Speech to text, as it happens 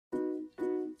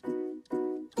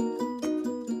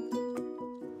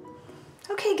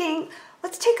Okay, gang,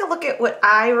 let's take a look at what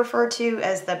I refer to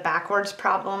as the backwards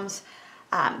problems.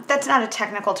 That's not a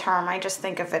technical term. I just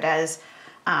think of it as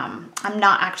I'm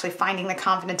not actually finding the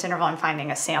confidence interval, I'm finding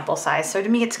a sample size. So to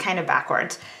me, it's kind of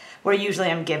backwards, where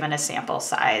usually I'm given a sample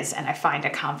size and I find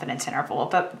a confidence interval.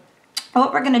 But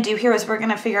what we're going to do here is we're going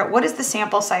to figure out what is the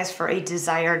sample size for a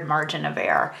desired margin of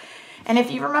error. And if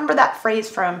you remember that phrase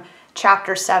from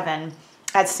chapter 7,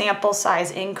 as sample size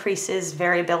increases,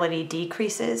 variability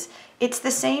decreases, it's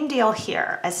the same deal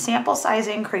here. As sample size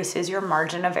increases, your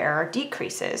margin of error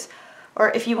decreases. Or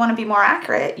if you want to be more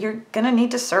accurate, you're going to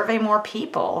need to survey more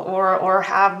people or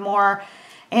have more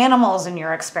animals in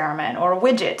your experiment or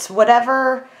widgets,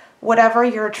 whatever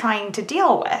you're trying to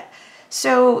deal with.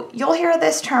 So you'll hear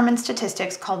this term in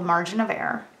statistics called margin of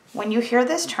error. When you hear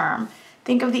this term,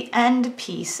 think of the end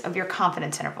piece of your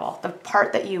confidence interval, the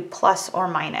part that you plus or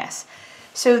minus.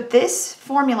 So this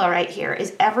formula right here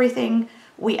is everything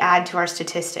we add to our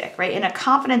statistic, right? In a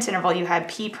confidence interval, you had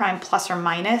p prime plus or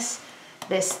minus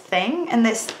this thing, and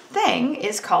this thing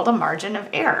is called a margin of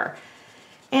error.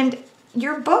 And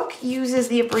your book uses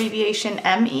the abbreviation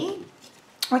ME,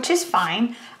 which is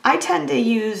fine. I tend to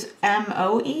use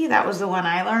MOE, that was the one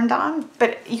I learned on,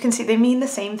 but you can see they mean the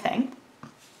same thing.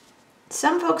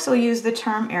 Some folks will use the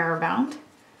term error bound.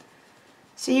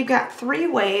 So you've got three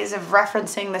ways of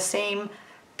referencing the same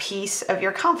piece of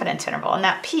your confidence interval, and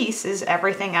that piece is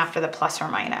everything after the plus or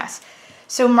minus.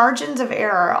 So margins of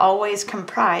error are always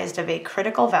comprised of a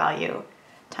critical value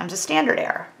times a standard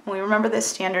error. And we remember this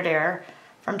standard error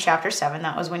from chapter 7,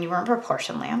 that was when you were in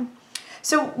proportion land.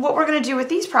 So what we're going to do with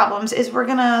these problems is we're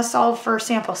going to solve for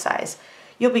sample size.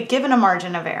 You'll be given a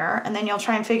margin of error, and then you'll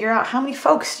try and figure out how many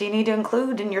folks do you need to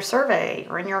include in your survey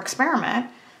or in your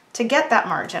experiment to get that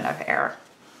margin of error.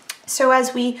 So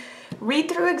as we read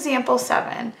through example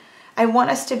 7, I want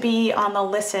us to be on the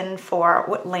listen for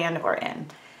what land we're in.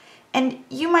 And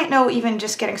you might know, even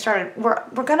just getting started,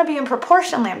 we're going to be in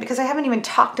proportion land because I haven't even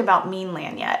talked about mean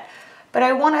land yet. But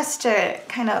I want us to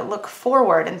kind of look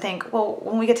forward and think, well,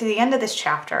 when we get to the end of this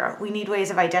chapter, we need ways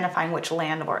of identifying which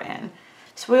land we're in.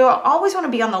 So we always want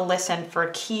to be on the listen for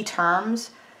key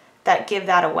terms that give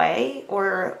that away,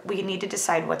 or we need to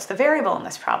decide what's the variable in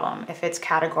this problem. If it's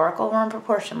categorical, we're in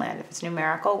proportion land. If it's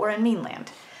numerical, we're in mean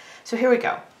land. So here we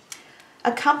go.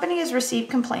 A company has received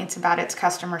complaints about its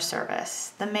customer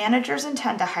service. The managers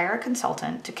intend to hire a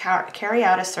consultant to carry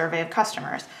out a survey of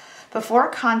customers. Before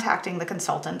contacting the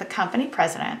consultant, the company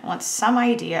president wants some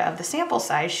idea of the sample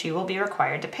size she will be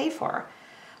required to pay for.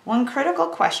 One critical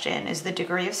question is the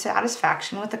degree of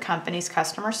satisfaction with the company's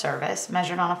customer service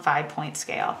measured on a 5-point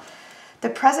scale.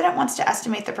 The president wants to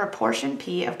estimate the proportion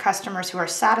P of customers who are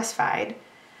satisfied,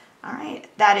 all right,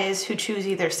 that is, who choose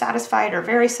either satisfied or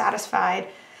very satisfied,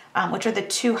 which are the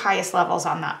two highest levels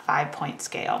on that 5-point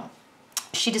scale.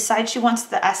 She decides she wants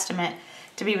the estimate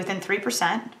to be within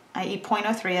 3%, i.e.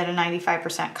 0.03 at a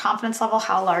 95% confidence level.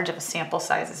 How large of a sample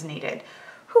size is needed?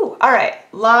 Whew, all right,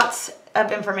 lots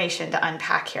of information to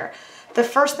unpack here. The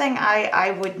first thing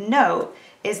I would note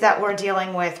is that we're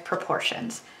dealing with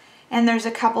proportions. And there's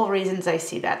a couple reasons I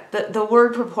see that. The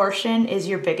word proportion is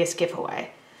your biggest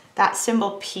giveaway. That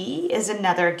symbol P is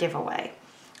another giveaway.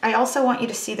 I also want you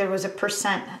to see there was a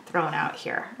percent thrown out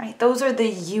here, right? Those are the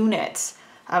units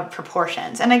of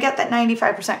proportions. And I get that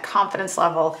 95% confidence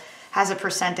level has a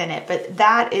percent in it, but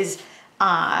that is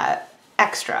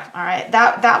extra, all right?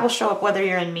 That will show up whether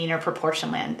you're in mean or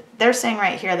proportion land. They're saying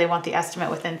right here they want the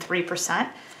estimate within 3%,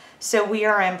 so we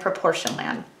are in proportion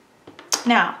land.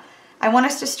 Now, I want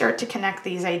us to start to connect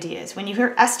these ideas. When you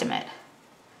hear estimate,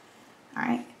 all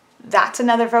right, that's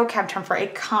another vocab term for a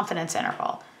confidence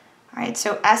interval. All right,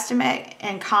 so estimate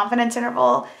and confidence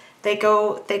interval, they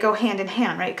go hand in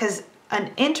hand, right? Because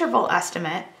an interval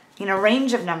estimate,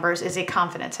 range of numbers, is a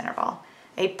confidence interval.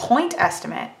 A point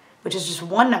estimate, which is just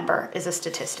one number, is a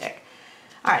statistic.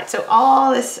 All right, so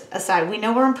all this aside, we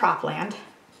know we're in prop land.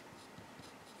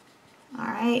 All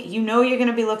right, you know you're going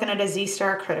to be looking at a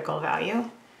z-star critical value. All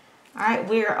right,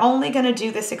 we're only going to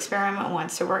do this experiment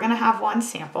once, so we're going to have one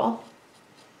sample.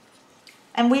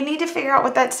 And we need to figure out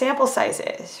what that sample size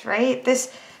is, right?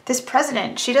 This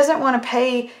president, she doesn't want to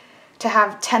pay to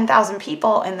have 10,000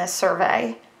 people in this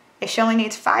survey if she only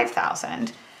needs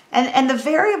 5,000. And the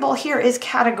variable here is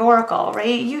categorical,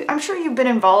 right? I'm sure you've been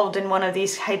involved in one of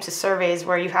these types of surveys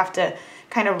where you have to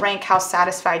kind of rank how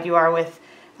satisfied you are with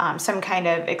some kind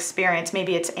of experience.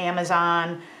 Maybe it's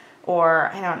Amazon or,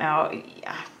 I don't know,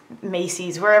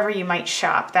 Macy's, wherever you might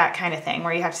shop, that kind of thing,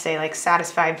 where you have to say like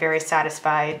satisfied, very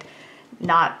satisfied,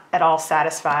 not at all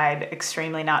satisfied,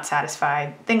 extremely not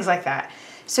satisfied, things like that.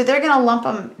 So they're going to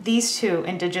lump these two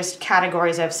into just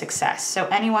categories of success. So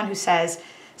anyone who says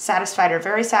satisfied or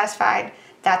very satisfied,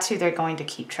 that's who they're going to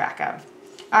keep track of.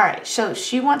 All right, so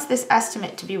she wants this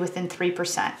estimate to be within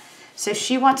 3%. So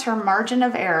she wants her margin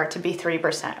of error to be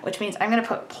 3%, which means I'm going to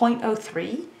put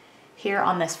 0.03 here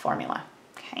on this formula,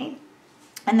 okay?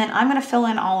 And then I'm going to fill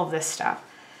in all of this stuff.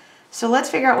 So let's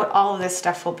figure out what all of this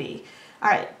stuff will be. All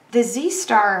right, the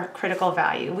Z-star critical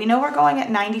value, we know we're going at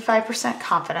 95%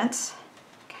 confidence.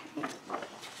 Okay.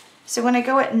 So when I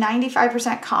go at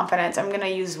 95% confidence, I'm going to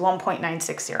use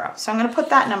 1.960. So I'm going to put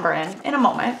that number in a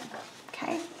moment,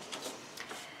 okay?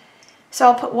 So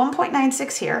I'll put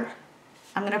 1.96 here.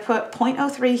 I'm going to put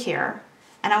 0.03 here,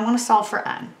 and I want to solve for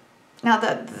n. Now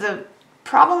the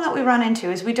problem that we run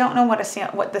into is we don't know what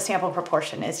the sample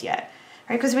proportion is yet,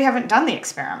 right? Because we haven't done the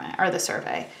experiment or the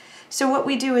survey. So what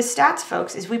we do as stats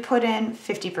folks is we put in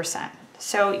 50%.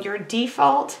 So your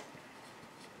default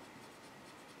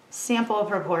sample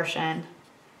proportion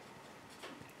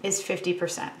is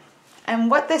 50%. And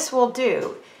what this will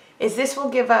do is this will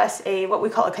give us what we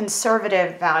call a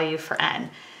conservative value for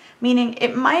n, meaning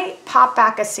it might pop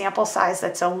back a sample size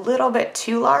that's a little bit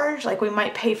too large, like we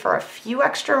might pay for a few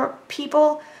extra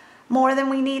people more than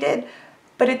we needed,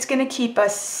 but it's going to keep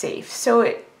us safe.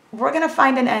 So we're going to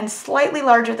find an n slightly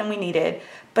larger than we needed,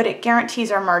 but it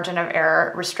guarantees our margin of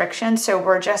error restriction, so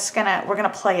we're going to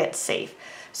play it safe.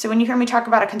 So when you hear me talk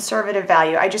about a conservative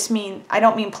value, I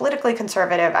don't mean politically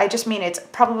conservative, I just mean it's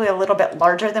probably a little bit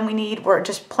larger than we need. We're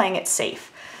just playing it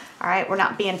safe. All right, we're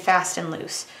not being fast and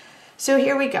loose. So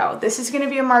here we go. This is going to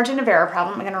be a margin of error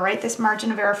problem. I'm going to write this margin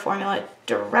of error formula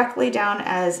directly down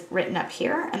as written up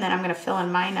here, and then I'm going to fill in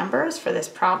my numbers for this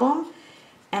problem,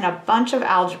 and a bunch of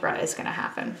algebra is going to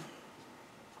happen.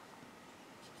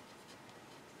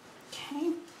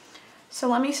 Okay, so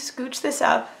let me scooch this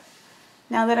up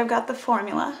now that I've got the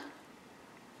formula.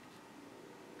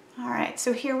 All right,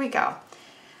 so here we go.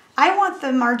 I want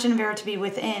the margin of error to be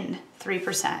within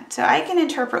 3%. So I can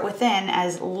interpret within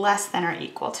as less than or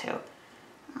equal to.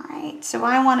 All right, so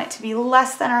I want it to be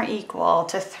less than or equal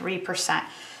to 3%.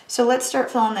 So let's start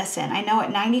filling this in. I know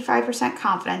at 95%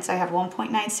 confidence I have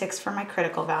 1.96 for my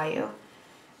critical value.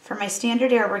 For my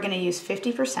standard error, we're going to use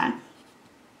 50%.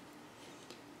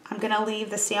 I'm going to leave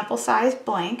the sample size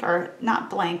blank, or not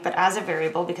blank, but as a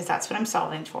variable because that's what I'm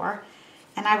solving for.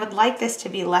 And I would like this to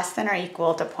be less than or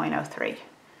equal to 0.03.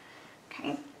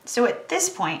 Okay, so at this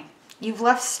point, you've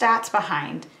left stats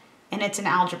behind and it's an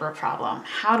algebra problem.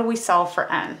 How do we solve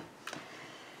for n?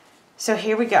 So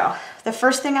here we go. The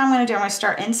first thing I'm going to do, I'm going to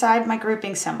start inside my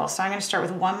grouping symbol. So I'm going to start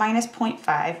with 1 minus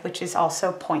 0.5, which is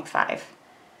also 0.5.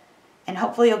 And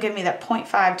hopefully you'll give me that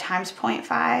 0.5 times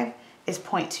 0.5 is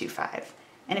 0.25.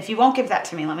 And if you won't give that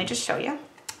to me, let me just show you.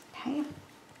 Okay,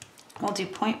 we'll do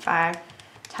 0.5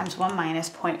 times 1 minus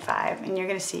 0.5, and you're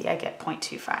going to see I get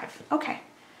 0.25. Okay,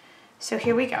 so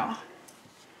here we go.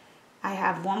 I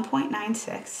have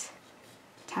 1.96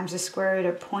 times the square root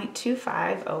of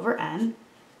 0.25 over n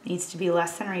needs to be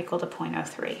less than or equal to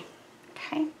 0.03.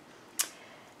 Okay,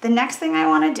 the next thing I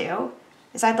want to do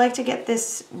is I'd like to get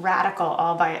this radical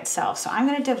all by itself. So I'm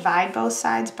going to divide both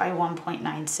sides by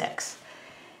 1.96.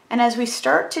 And as we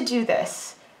start to do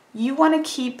this, you want to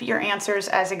keep your answers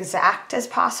as exact as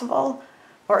possible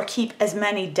or keep as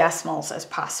many decimals as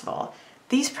possible.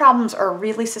 These problems are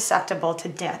really susceptible to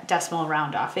decimal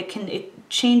round off. It can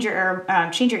change your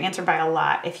answer by a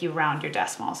lot if you round your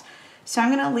decimals. So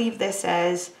I'm going to leave this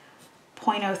as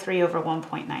 0.03 over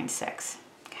 1.96.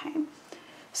 Okay,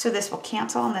 so this will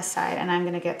cancel on this side, and I'm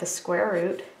going to get the square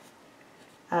root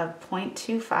of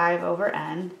 0.25 over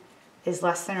n is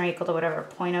less than or equal to whatever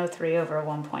 0.03 over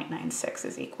 1.96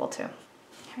 is equal to.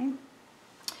 Okay.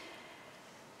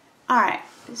 All right.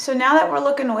 So now that we're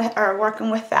working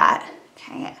with that,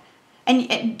 okay,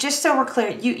 and just so we're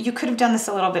clear, you could have done this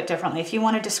a little bit differently. If you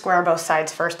wanted to square both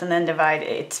sides first and then divide,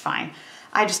 it's fine.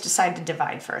 I just decided to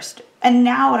divide first. And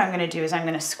now what I'm going to do is I'm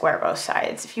going to square both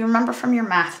sides. If you remember from your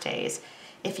math days,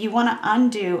 if you want to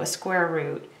undo a square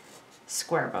root,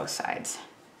 square both sides.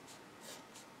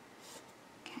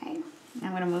 Okay,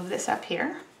 I'm going to move this up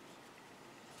here.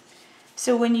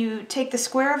 So when you take the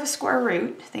square of a square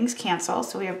root, things cancel.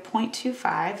 So we have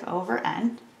 0.25 over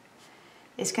n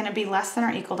is going to be less than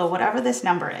or equal to whatever this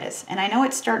number is. And I know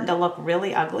it's starting to look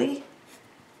really ugly,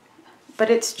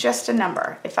 but it's just a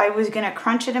number. If I was going to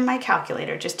crunch it in my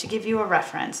calculator, just to give you a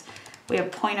reference, we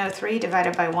have 0.03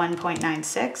 divided by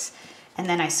 1.96, and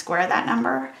then I square that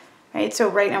number, right? So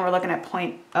right now we're looking at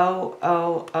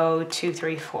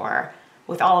 0.000234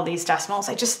 with all of these decimals.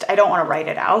 I don't want to write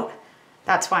it out.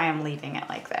 That's why I'm leaving it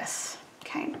like this,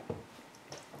 okay?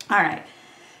 All right,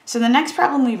 So the next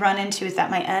problem we run into is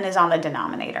that my n is on the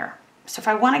denominator. So if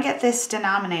I want to get this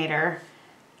denominator,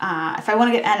 if I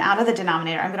want to get n out of the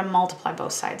denominator, I'm going to multiply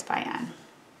both sides by n.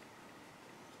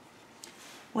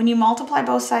 When you multiply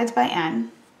both sides by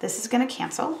n, this is going to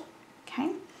cancel,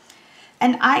 okay?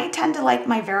 And I tend to like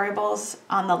my variables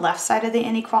on the left side of the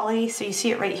inequality, so you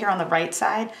see it right here on the right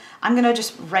side. I'm going to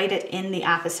just write it in the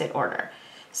opposite order.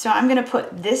 So I'm going to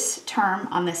put this term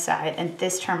on this side and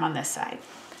this term on this side.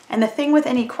 And the thing with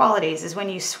inequalities is when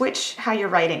you switch how you're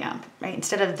writing them, right?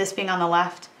 Instead of this being on the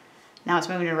left, now it's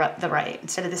moving to the right.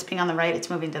 Instead of this being on the right, it's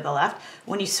moving to the left.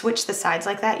 When you switch the sides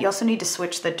like that, you also need to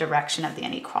switch the direction of the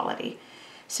inequality.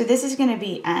 So this is going to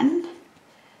be n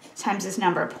times this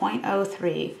number,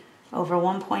 0.03 over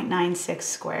 1.96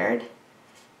 squared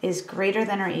is greater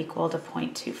than or equal to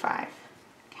 0.25,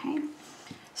 okay?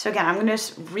 So again, I'm going to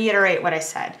just reiterate what I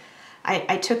said.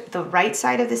 I took the right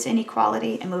side of this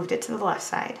inequality and moved it to the left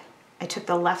side. I took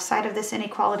the left side of this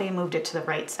inequality and moved it to the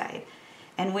right side.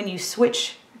 And when you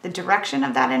switch the direction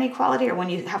of that inequality, or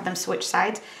when you have them switch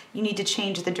sides, you need to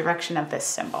change the direction of this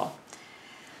symbol.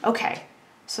 Okay,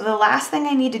 so the last thing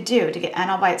I need to do to get n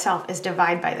all by itself is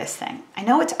divide by this thing. I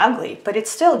know it's ugly, but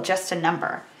it's still just a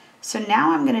number. So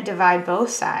now I'm going to divide both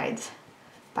sides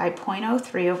by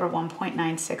 0.03 over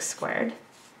 1.96 squared.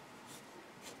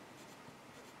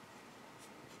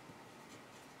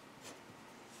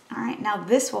 All right, now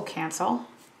this will cancel.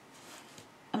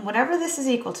 And whatever this is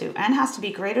equal to, n has to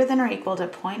be greater than or equal to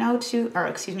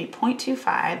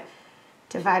 0.25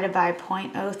 divided by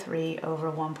 0.03 over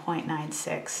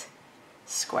 1.96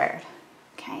 squared.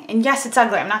 Okay, and yes, it's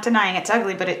ugly. I'm not denying it's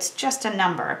ugly, but it's just a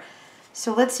number.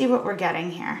 So let's see what we're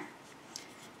getting here.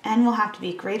 N will have to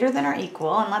be greater than or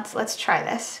equal, and let's try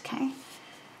this, okay?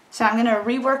 So I'm gonna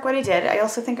rework what I did. I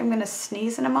also think I'm gonna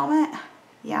sneeze in a moment.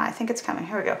 Yeah, I think it's coming.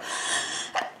 Here we go.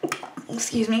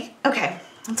 Excuse me. Okay,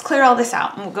 let's clear all this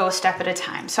out and we'll go a step at a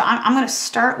time. So I'm going to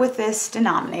start with this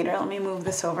denominator. Let me move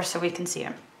this over so we can see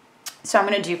it. So I'm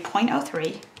going to do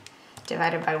 0.03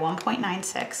 divided by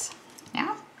 1.96.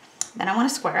 Yeah. Then I want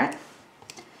to square it.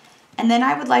 And then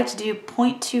I would like to do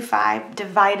 0.25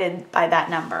 divided by that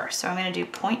number. So I'm going to do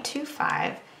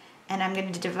 0.25 and I'm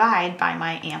going to divide by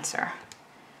my answer.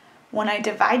 When I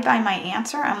divide by my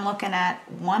answer, I'm looking at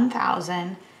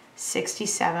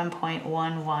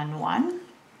 1,067.111.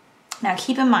 Now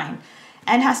keep in mind,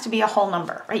 n has to be a whole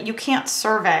number, right? You can't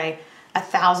survey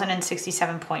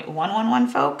 1,067.111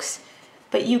 folks,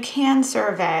 but you can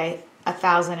survey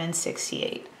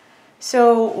 1,068.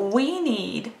 So we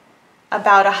need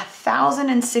about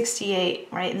 1,068,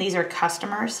 right? And these are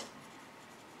customers.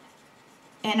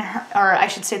 Or I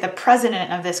should say the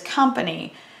president of this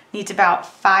company needs about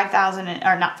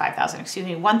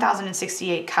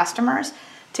 1,068 customers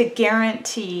to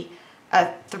guarantee a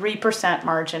 3%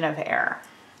 margin of error.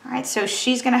 All right, so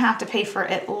she's gonna have to pay for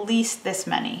at least this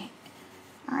many.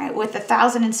 All right, with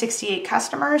 1,068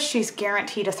 customers, she's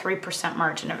guaranteed a 3%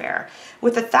 margin of error.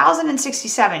 With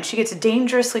 1,067, she gets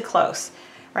dangerously close,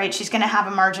 right? She's gonna have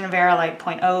a margin of error like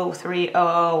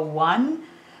 0.03001,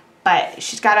 but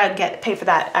she's gotta pay for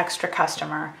that extra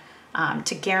customer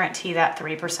to guarantee that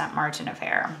 3% margin of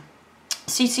error.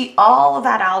 So you see all of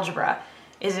that algebra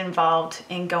is involved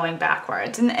in going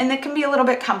backwards. And it can be a little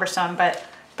bit cumbersome, but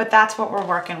that's what we're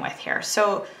working with here.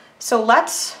 So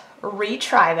let's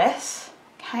retry this,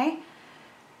 okay?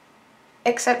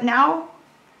 Except now,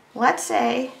 let's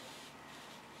say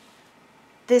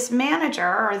this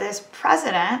manager or this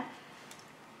president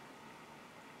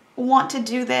want to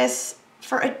do this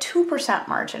for a 2%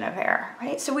 margin of error,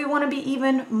 right? So we want to be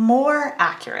even more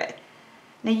accurate.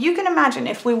 Now you can imagine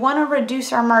if we want to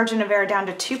reduce our margin of error down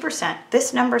to 2%,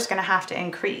 this number is going to have to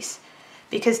increase,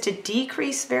 because to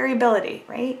decrease variability,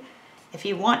 right? If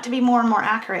you want to be more and more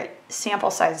accurate, sample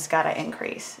size has got to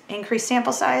increase. Increase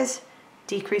sample size,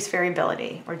 decrease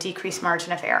variability, or decrease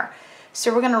margin of error.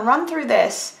 So we're going to run through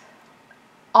this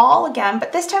all again,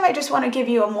 but this time I just want to give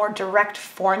you a more direct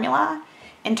formula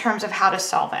in terms of how to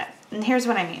solve it. And here's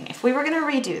what I mean. If we were going to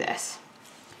redo this,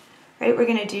 right, we're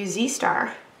going to do z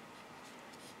star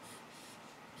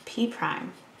p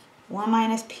prime 1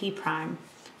 minus p prime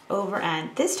over n.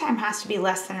 This time has to be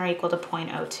less than or equal to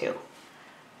 0.02.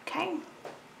 Okay?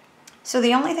 So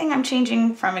the only thing I'm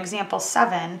changing from example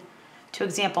 7 to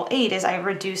example 8 is I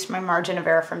reduced my margin of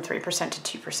error from 3%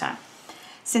 to 2%.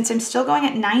 Since I'm still going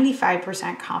at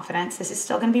 95% confidence, this is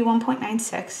still going to be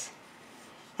 1.96.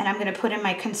 And I'm going to put in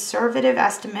my conservative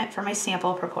estimate for my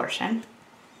sample proportion.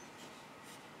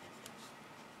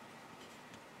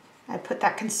 I put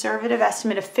that conservative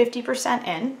estimate of 50%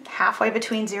 in, halfway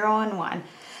between 0 and 1.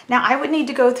 Now I would need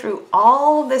to go through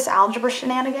all this algebra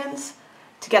shenanigans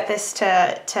to get this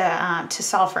to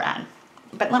solve for n.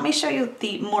 But let me show you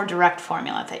the more direct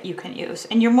formula that you can use,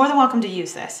 and you're more than welcome to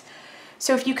use this.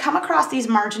 So if you come across these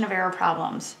margin of error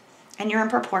problems and you're in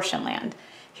proportion land,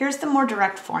 here's the more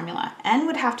direct formula. N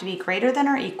would have to be greater than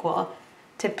or equal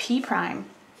to p prime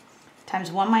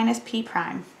times 1 minus p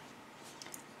prime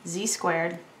z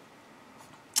squared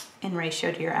in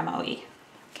ratio to your MOE,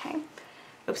 okay?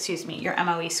 Oops, excuse me, your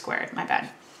MOE squared, my bad.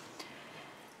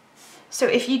 So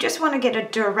if you just want to get a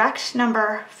direct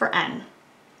number for n,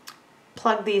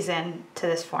 plug these in to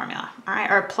this formula, all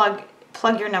right? Or plug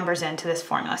your numbers into this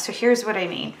formula. So here's what I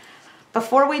mean.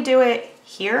 Before we do it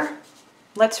here,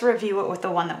 let's review it with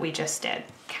the one that we just did,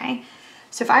 okay?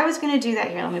 So if I was going to do that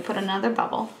here, let me put another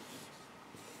bubble,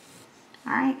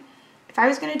 all right? If I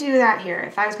was going to do that here,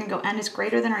 if I was going to go n is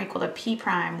greater than or equal to p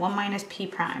prime, 1 minus p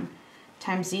prime,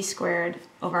 times z squared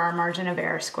over our margin of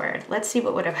error squared, let's see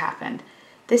what would have happened.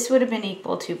 This would have been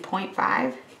equal to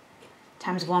 0.5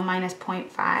 times 1 minus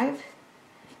 0.5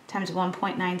 times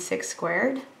 1.96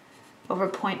 squared over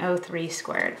 0.03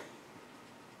 squared.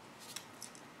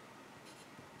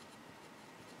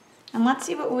 And let's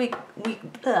see what we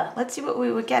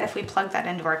would get if we plug that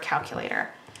into our calculator.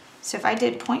 So if I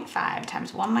did 0.5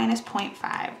 times 1 minus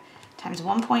 0.5 times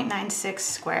 1.96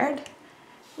 squared,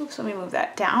 oops, let me move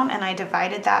that down, and I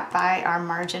divided that by our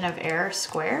margin of error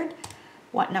squared,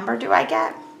 what number do I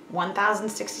get?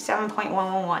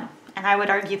 1067.111. And I would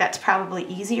argue that's probably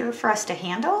easier for us to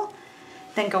handle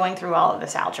than going through all of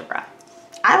this algebra.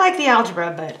 I like the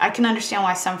algebra, but I can understand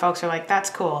why some folks are like, that's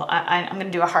cool. I'm going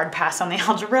to do a hard pass on the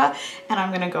algebra, and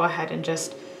I'm going to go ahead and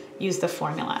just use the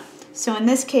formula. So in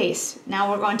this case, now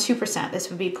we're going 2%. This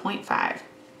would be 0.5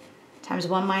 times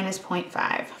 1 minus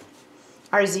 0.5.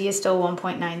 Our z is still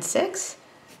 1.96,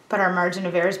 but our margin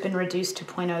of error has been reduced to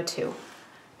 0.02.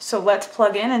 So let's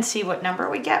plug in and see what number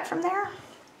we get from there.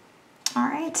 All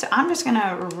right, so I'm just going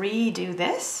to redo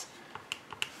this.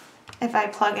 If I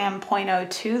plug in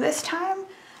 0.02 this time,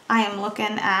 I am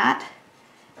looking at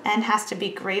n has to be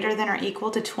greater than or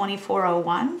equal to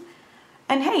 2401.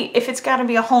 And hey, if it's got to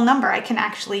be a whole number, I can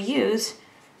actually use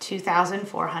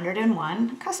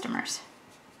 2,401 customers.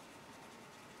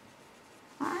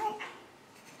 All right.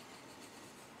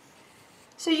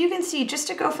 So you can see, just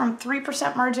to go from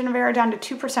 3% margin of error down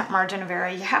to 2% margin of error,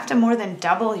 you have to more than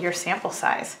double your sample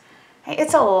size. Hey,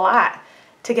 it's a lot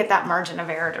to get that margin of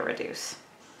error to reduce.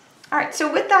 All right,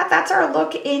 so with that, that's our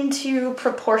look into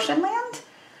proportion land.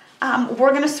 We're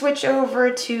going to switch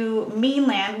over to mean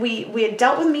land. We had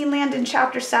dealt with mean land in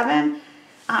chapter 7,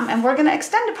 and we're going to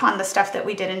extend upon the stuff that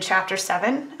we did in chapter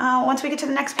 7 once we get to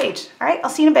the next page. All right, I'll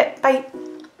see you in a bit. Bye.